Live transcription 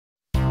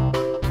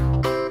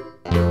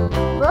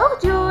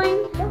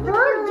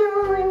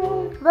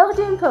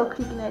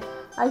փոքրիկներ,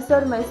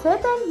 այսօր մեզ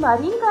հետ են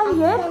Մարինկան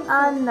և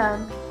Աննան։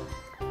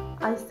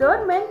 Այսօր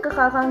մենք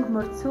կխաղանք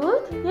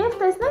մրցույթ և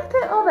տեսնենք,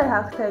 թե ով է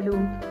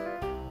հաղթելու։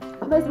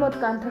 Մեզ մոտ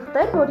կան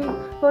թղթեր,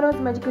 որոնց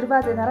մեջ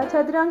գրված են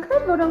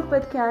առաջադրանքներ, որոնք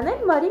պետք է անեն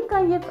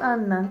Մարինկան և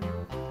Աննան։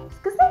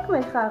 Սկսենք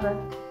մեր խաղը։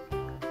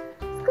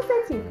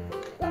 Սկսեցինք։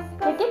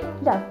 Եկեք,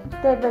 լավ,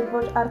 դեպեք,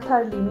 որ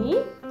արդար լինի,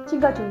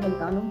 չինգաչունգ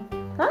ենք անում,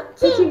 հա?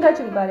 Մի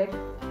չինգաչունգ արեք։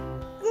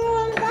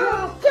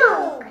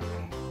 Չինգաչունգ։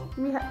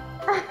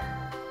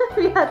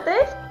 Մի հատ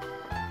էլ,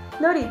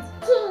 նորից։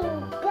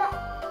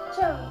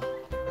 Չինգաչունգ։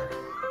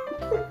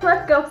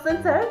 Մարդ կամ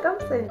սենց արա կամ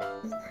սենց։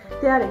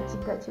 Դե արեք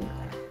չինգաչունգ։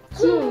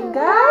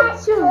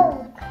 Չինգաչունգ։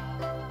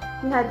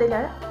 Մի հատ էլ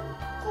արա։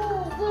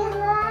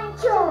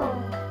 Չինգաչունգ։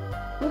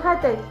 Մի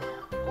հատ էլ։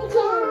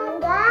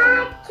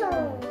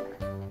 Չինգաչունգ։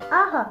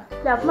 Ահա,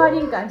 լավ,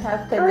 Մարինկան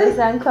հաղթել այս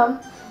անգամ։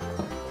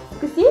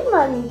 Սկսի՞ր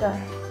Մարինկա։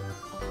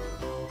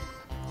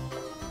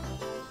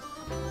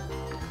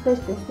 Դες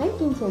տեսնենք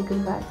ինչ է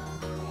գրված։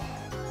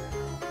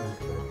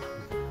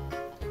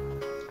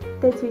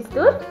 Դե ցույց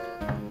տուր։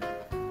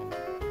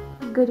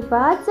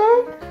 Գրված է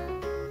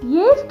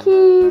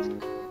երգիր։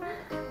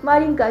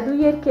 Մարինկա, դու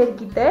երգեր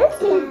գիտես։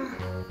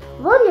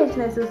 Որ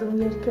երգն ես ուզում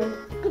երգել։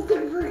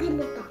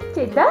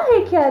 Չէ, դա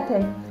հեքիաթ է։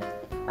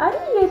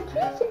 Արի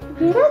երգիր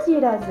Երազ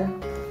Երազը։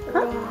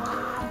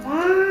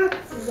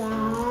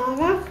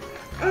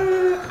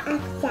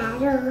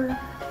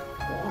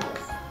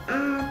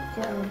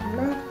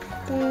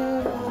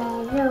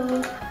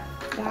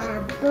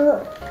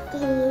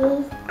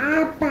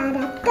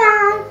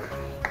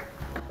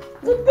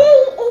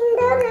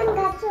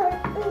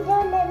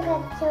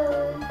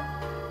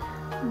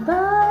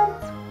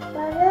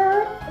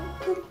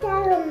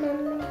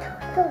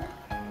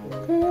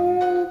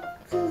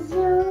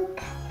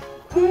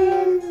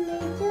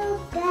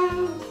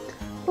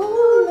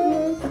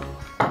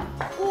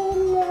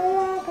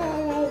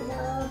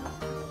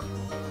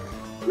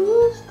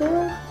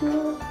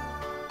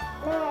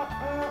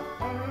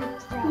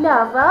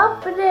 Լավ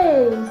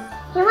ապրես։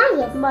 Հիմա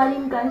ես։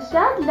 Մարինկան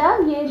շատ լավ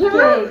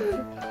երգեց։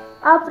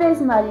 Ապրես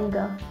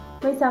Մարինկա։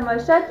 Մեզ համար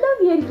շատ լավ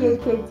երգ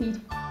երգեցիր։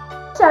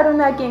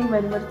 Շարունակենք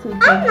մեր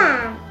մրցույթը։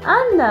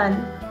 Աննան։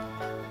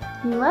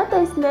 Հիմա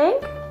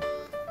տեսնենք։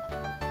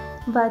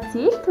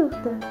 Բացիր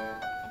թուղթը։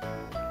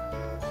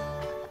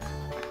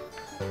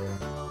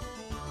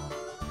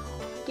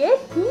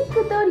 Կես 5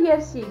 կտոր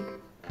երշիկ։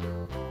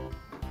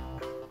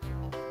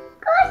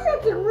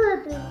 Կասաքի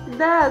ոդու։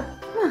 Да։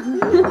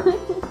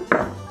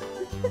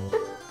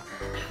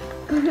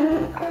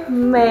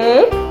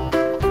 Մեկ։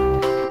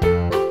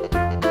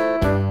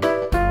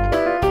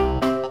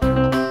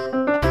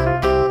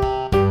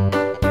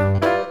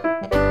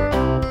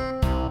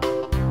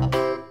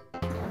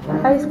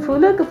 Այս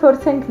փուլը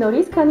կփորձենք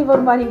նորից, քանի որ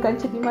Մարինկան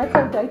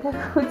չդիմացավ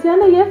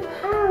գայթակղությանը և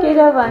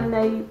կերավ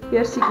Աննայի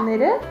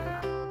երշիկները։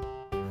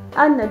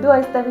 Աննա, դու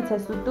այստեղից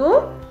ես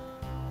ուտում,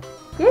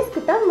 ես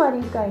կտամ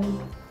Մարինկային։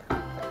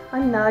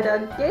 Աննա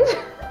արագ էր։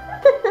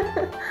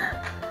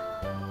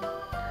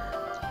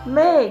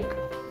 Մեկ,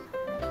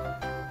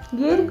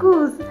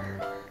 երկուս,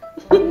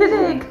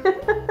 երեք,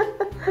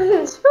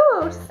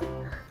 չորս,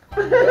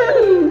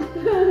 հինգ,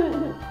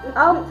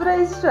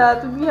 ապրես շատ,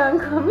 մի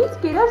անգամից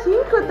կերավ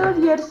 5 կտոր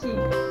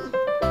երշիկ։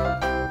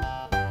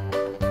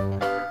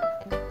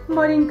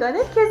 Մարինկան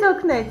էլ քեզ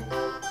օգնեց։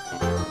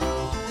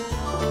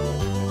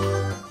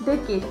 Դե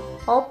կեր,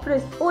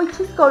 ապրես, ոյ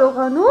չես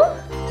կարողանում։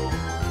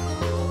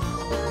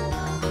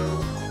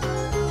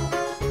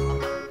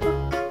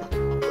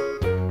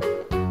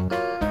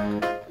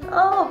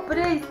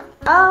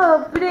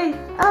 Ապրես,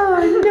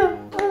 Աննա,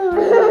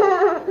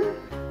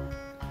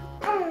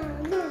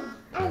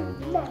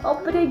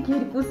 ապրեք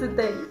երկուսդ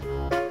էլ։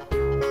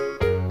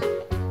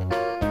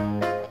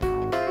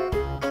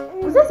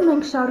 Ուզես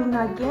մենք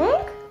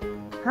շարունակենք,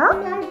 հա?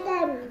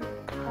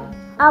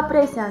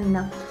 Ապրես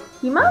Աննա,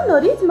 հիմա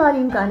նորից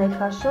Մարինկան է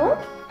քաշում։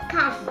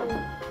 Քաշում։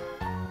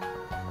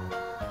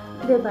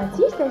 Դե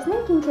բացիր,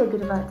 տեսնենք ինչ է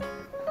գրված։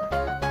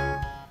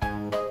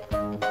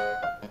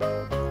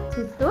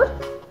 Ցույց տուր։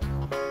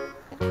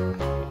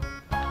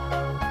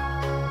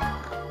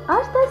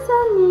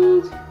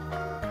 Արտասանիր։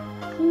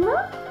 Հիմա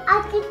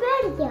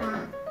արտիպերյա։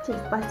 Չէ,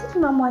 սպասիր,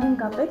 հիմա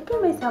Մարինկան պետք է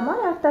մեզ համար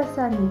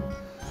արտասանի։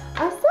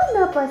 Ասա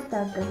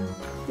նապաստակը։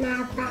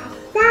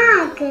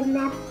 Նապաստակը,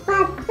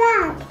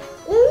 նապաստակ,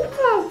 ինչ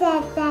է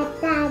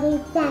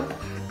զետատարիցակ,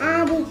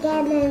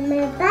 արիկանը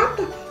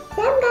մբակը,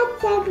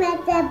 սամգացակ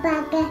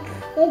վեցաբակը,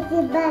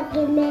 էցի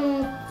բակը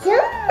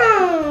մեծում է։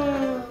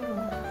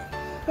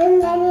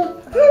 Հնգանի,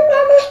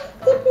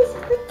 տիպիս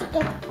պուտիկ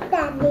է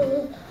տանի։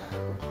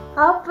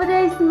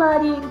 Ապրես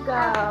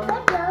Մարինկա։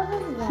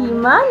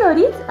 Հիմա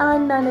նորից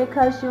Աննան է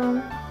քաշում։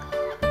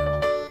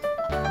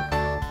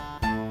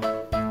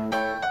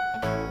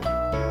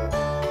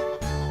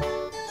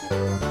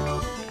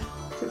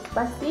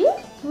 Չսպասիր,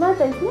 հիմա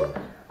տեսնենք,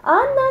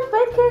 Աննան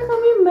պետք է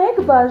խմի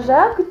 1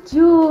 բաժակ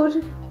ջուր։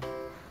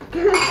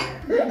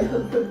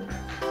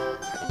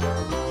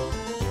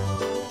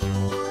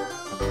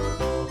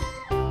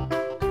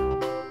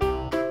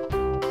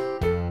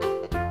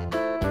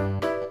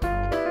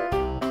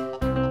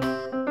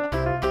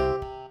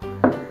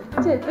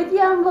 Չէ, պետք է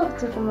ամբողջ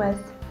ճկում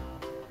ես։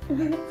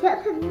 Я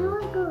так не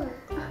могу.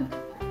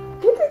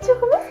 Եթե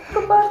ճկում ես,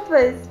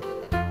 կպարտվես։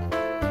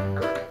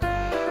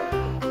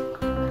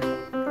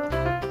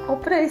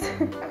 Ապրես։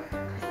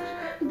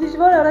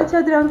 Դժվար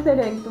առաջադրանքներ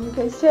ենք տում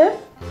քեզ, չէ՞։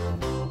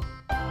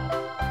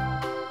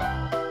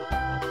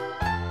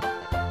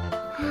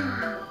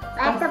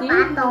 Это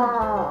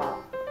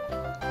потом.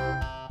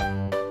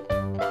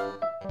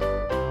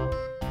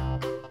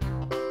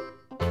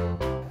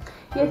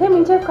 Եթե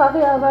մինչև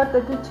խաղի ավարտը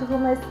դու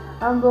ճղում ես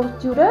ամբողջ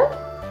ջուրը,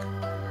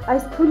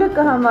 այս փուլը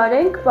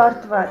կհամարենք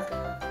պարտված։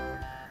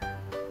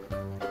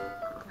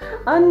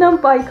 Աննան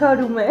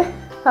պայքարում է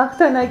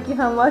հաղթանակի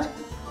համար։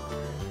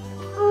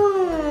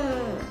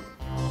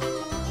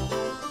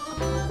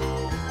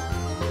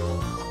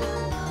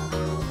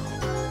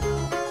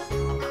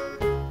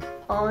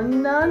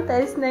 Աննան,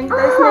 տեսնենք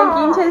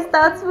ինչ է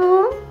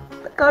ստացվում։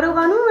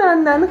 Կարողանում է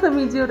Աննան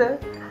խմի ջուրը։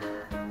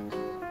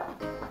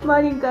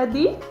 Մարինկա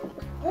դիր։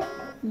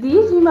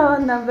 Դիր հիմա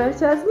Աննան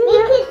վերջացնի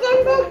և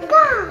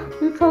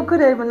մի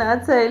փոքր է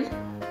մնացել։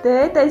 Դե,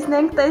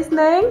 տեսնենք։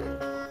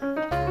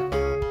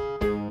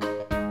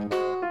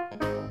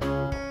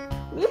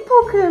 Մի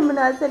փոքր է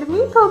մնացել,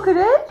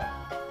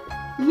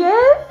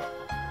 և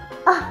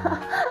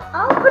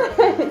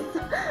ապրես։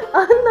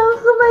 Աննան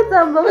խմեց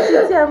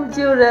ամբողջությամբ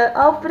ջուրը,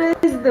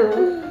 ապրես դու։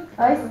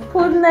 Այս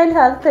փորն էլ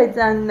հաղթեց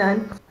Աննան։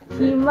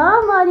 Հիմա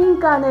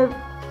Մարինկան է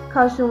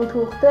քաշում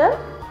թուղթը։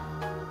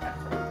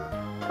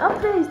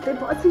 Ապրես, դե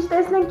բացիշ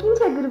տեսնենք ինչ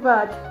է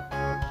գրված։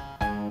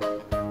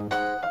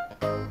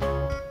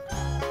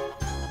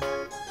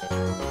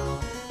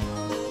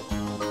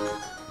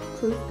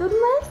 Ցույց տուր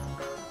մեզ։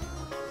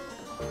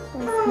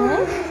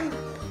 Տեսնենք։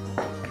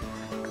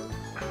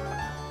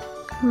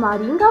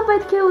 Մարինկան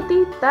պետք է ուտի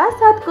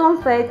 10 հատ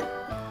կոնֆետ։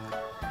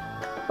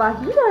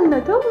 Պահիր Աննա,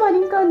 թող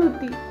Մարինկան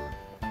ուտի։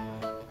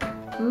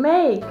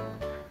 1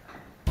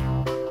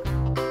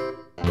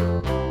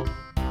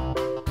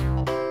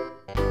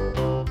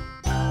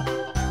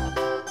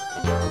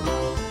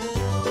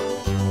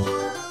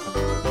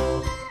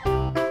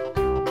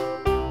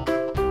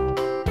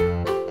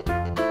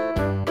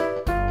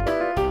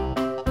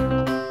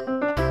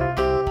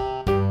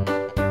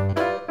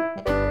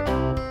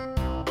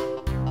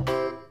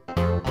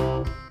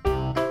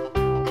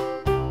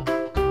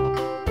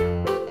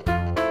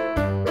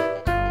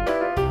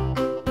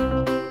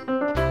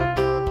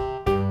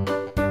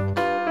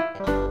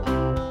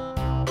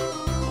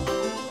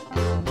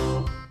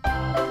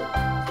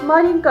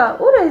 Մարինկա,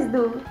 ուր ես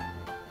դու։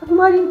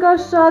 Մարինկա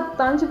շատ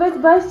տանջվեց,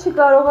 բայց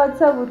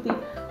չկարողացավ ուտի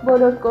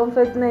բոլոր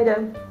կոնֆետները։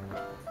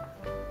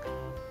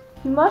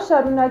 Հիմա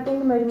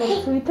շարունակենք մեր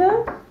մրցույթը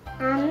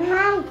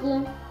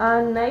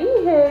Աննայի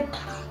հետ։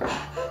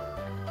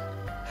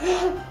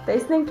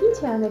 Տեսնենք ինչ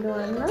է անելու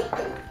Աննան։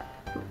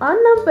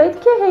 Աննան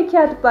պետք է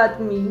հեքիաթ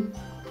պատմի։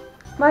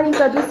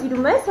 Մարինկա, դու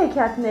սիրում ես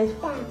հեքիաթներ։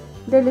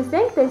 Դե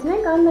լսենք,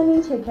 տեսնենք Աննան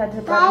ինչ հեքիաթ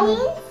է պատմի։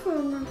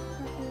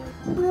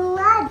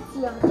 Была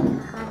девочка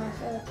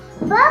хорошая.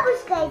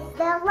 Бабушка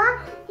издала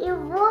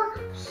его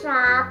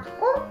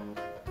шапку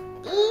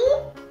и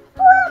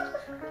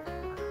платье.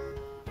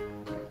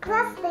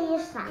 Красная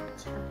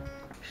Шапочка.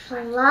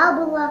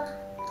 Шла-была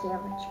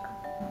девочка.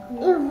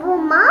 Его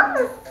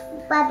мама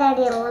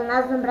подарила на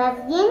день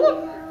рождения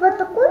вот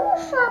такую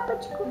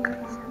шапочку.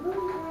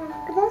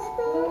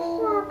 Красная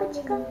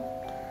Шапочка.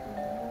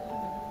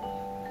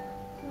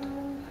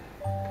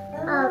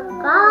 А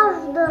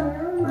каждую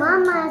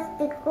мама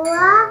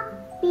испекла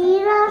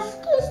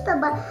пирожки,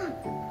 чтобы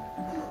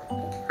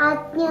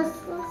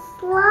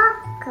отнесла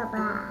к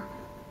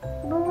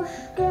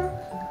бабушке.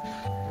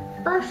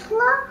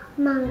 Пошла в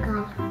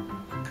мангал.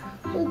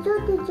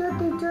 Идет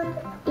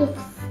и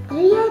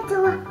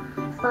встретила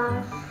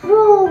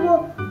большого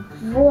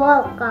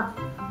волка.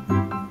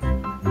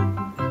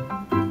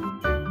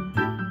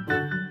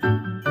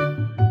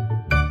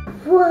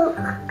 Волк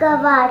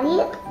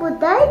говорит: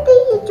 куда ты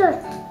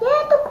идешь? Я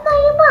иду к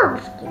моей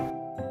бабушке.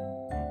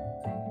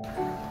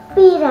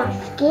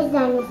 Пирожки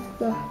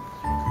занести.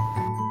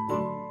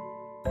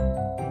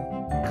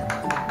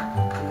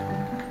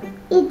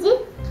 Иди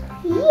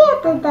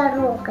этой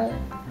дорогой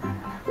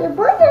и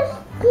будешь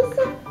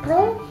писать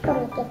твои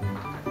строки.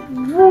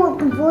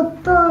 Вот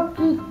так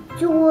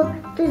идет,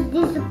 ты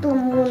здесь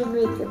дом он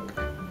видит.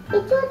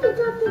 Идет.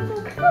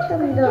 Кто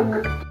там дома?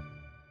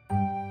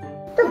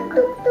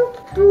 Тук-тук-тук,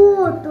 кто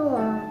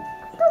там?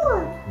 Кто?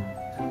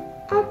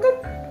 Это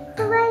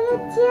твоя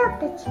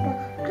деточка,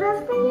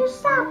 Красная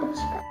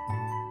Шапочка.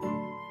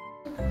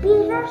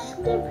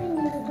 Пирожки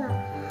принесла.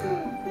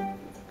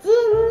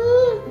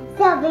 Тяни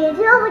за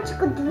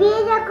веревочку,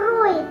 дверь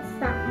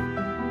откроется.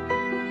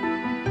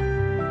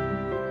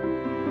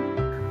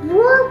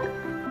 Волк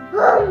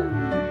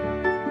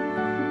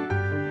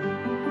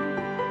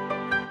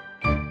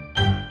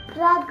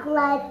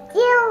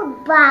проглотил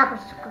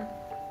бабушку.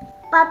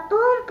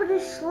 Потом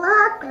пришла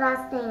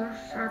Красная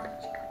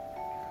Шапочка.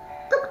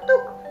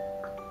 Тук-тук,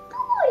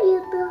 кто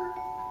это?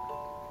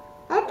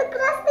 Это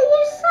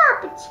Красная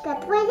Шапочка,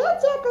 твоя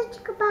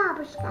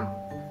деточка-бабушка.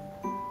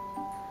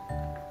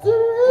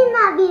 Тяни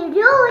на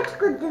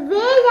веревочку,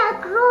 дверь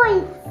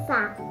откроется.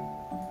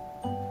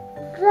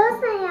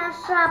 Красная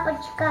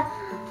Шапочка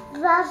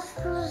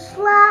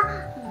зашла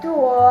в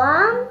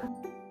дом.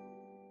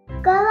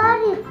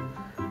 Говорит,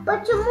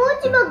 почему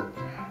у тебя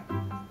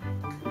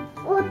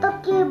вот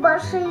такие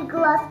большие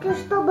глазки,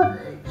 чтобы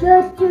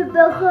я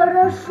тебя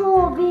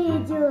хорошо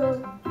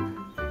видел?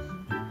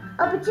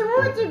 А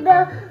почему у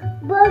тебя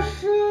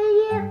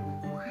большие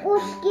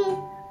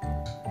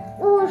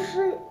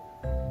уши,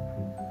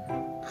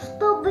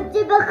 чтобы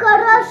тебя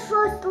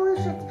хорошо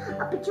слышать?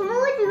 А почему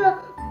у тебя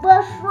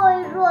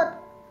большой рот?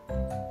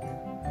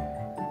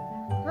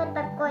 Вот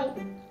такой,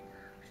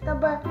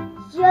 чтобы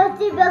я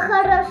тебя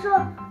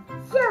хорошо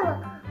села.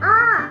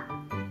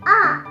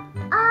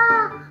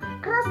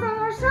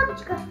 Красная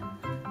Шапочка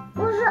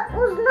уже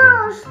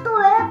узнала, что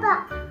это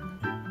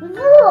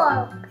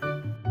волк.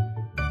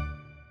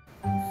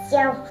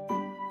 Сел.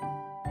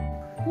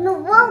 Ну,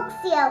 волк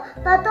сел.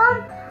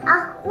 Потом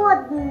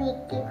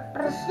охотники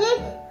прошли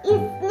и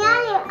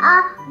сняли,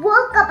 а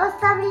волка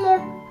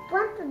поставили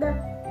вон туда,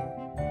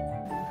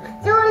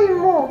 в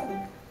тюрьму.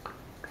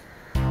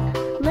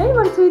 Մեր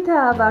մրցույթը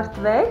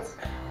ավարտվեց։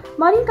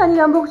 Մարինկան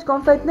իր ամբողջ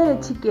կոնֆետները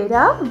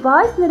չկերավ,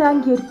 բայց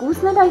նրանք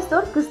երկուսն էլ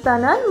այսօր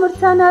կստանան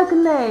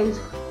մրցանակներ։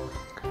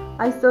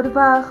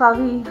 Այսօրվա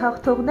խաղի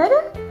հաղթողները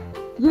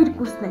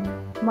երկուսն են,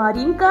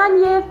 Մարինկան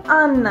եւ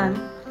Աննան։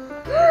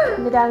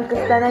 Նրանք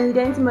կստանան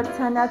իրենց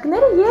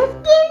մրցանակները եւ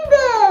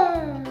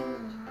Կինդեր։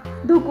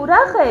 Դուք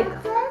ուրախ եք։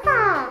 Հա։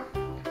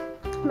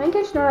 Մենք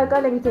էլ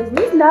շնորհակալ ենք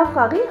ձեզնից լավ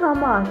խաղի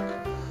համար։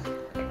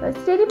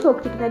 Սիրելի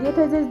փոքրիկներ,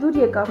 եթե ձեզ դուր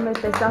եկավ մեր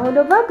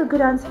տեսահոլովակը,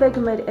 գրանցվեք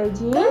մեր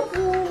էջին,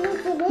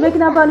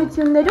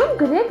 մեկնաբանություններում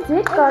գրեք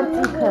ձեր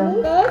կարծիքը։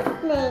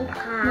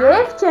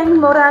 Եվ չենք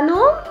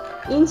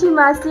մոռանում ինչի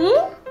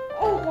մասին։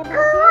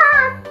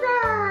 Колбаса.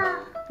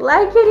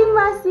 Լայքերի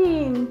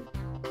մասին։